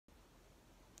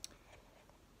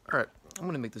Alright, I'm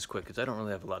going to make this quick because I don't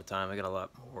really have a lot of time. I got a lot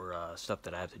more stuff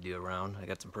that I have to do around. I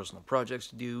got some personal projects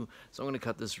to do, so I'm going to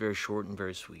cut this very short and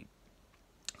very sweet.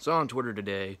 Saw on Twitter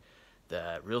today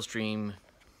that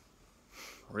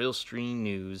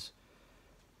RealStreamNews,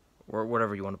 or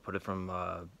whatever you want to put it from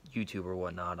YouTube or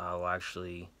whatnot, I'll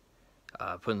actually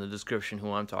put in the description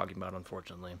who I'm talking about,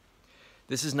 unfortunately.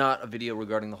 This is not a video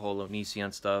regarding the whole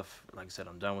Onision stuff. Like I said,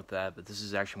 I'm done with that, but this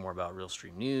is actually more about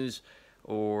RealStreamNews,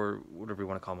 or whatever you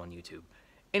want to call them on YouTube.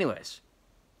 Anyways,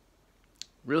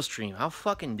 RealStream, how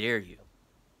fucking dare you?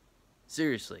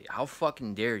 Seriously, how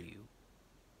fucking dare you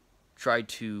try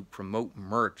to promote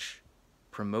merch,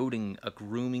 promoting a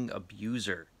grooming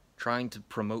abuser, trying to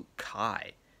promote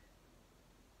Kai?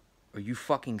 Are you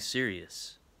fucking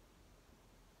serious?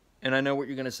 And I know what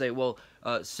you're going to say. Well,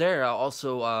 Sarah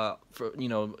also,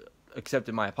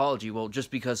 accepted my apology. Well, just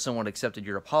because someone accepted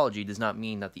your apology does not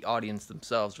mean that the audience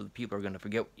themselves or the people are going to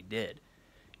forget what you did.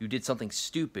 You did something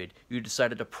stupid. You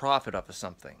decided to profit off of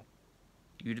something.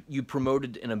 You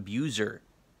promoted an abuser.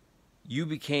 You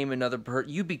became another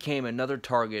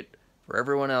target for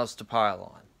everyone else to pile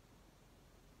on.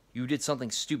 You did something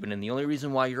stupid, and the only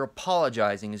reason why you're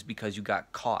apologizing is because you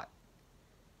got caught.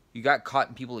 You got caught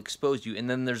and people exposed you. And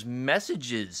then there's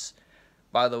messages,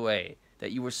 by the way,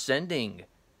 that you were sending.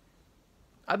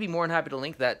 I'd be more than happy to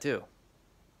link that too.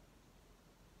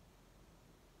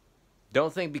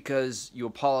 Don't think because you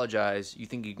apologize, you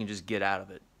think you can just get out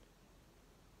of it.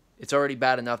 It's already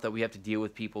bad enough that we have to deal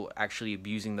with people actually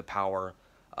abusing the power.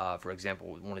 For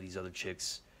example, one of these other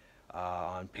chicks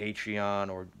on Patreon,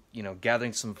 or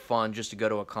gathering some fun just to go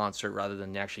to a concert rather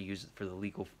than actually use it for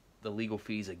the legal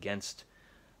fees against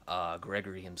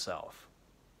Gregory himself.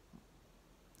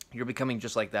 You're becoming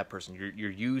just like that person. You're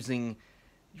using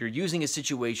a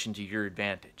situation to your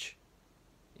advantage,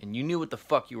 and you knew what the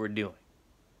fuck you were doing.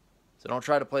 So don't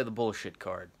try to play the bullshit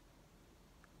card.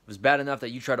 It was bad enough that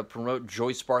you try to promote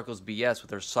Joy Sparkle's BS with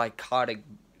her psychotic,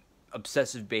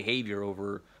 obsessive behavior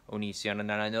over Onision. And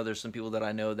then I know there's some people that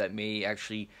I know that may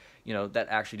actually, that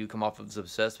actually do come off as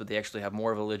obsessed, but they actually have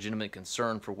more of a legitimate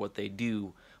concern for what they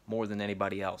do more than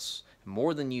anybody else.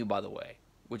 More than you, by the way.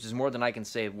 Which is more than I can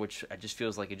say, which I just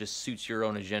feels like it just suits your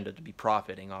own agenda to be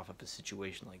profiting off of a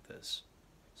situation like this.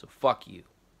 So fuck you.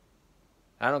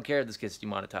 I don't care if this gets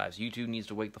demonetized. YouTube needs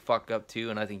to wake the fuck up too,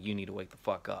 and I think you need to wake the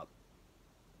fuck up.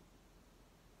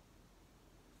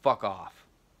 Fuck off.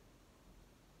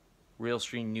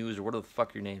 RealStreamNews, or whatever the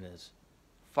fuck your name is.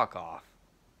 Fuck off.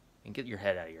 And get your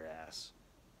head out of your ass.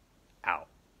 Out.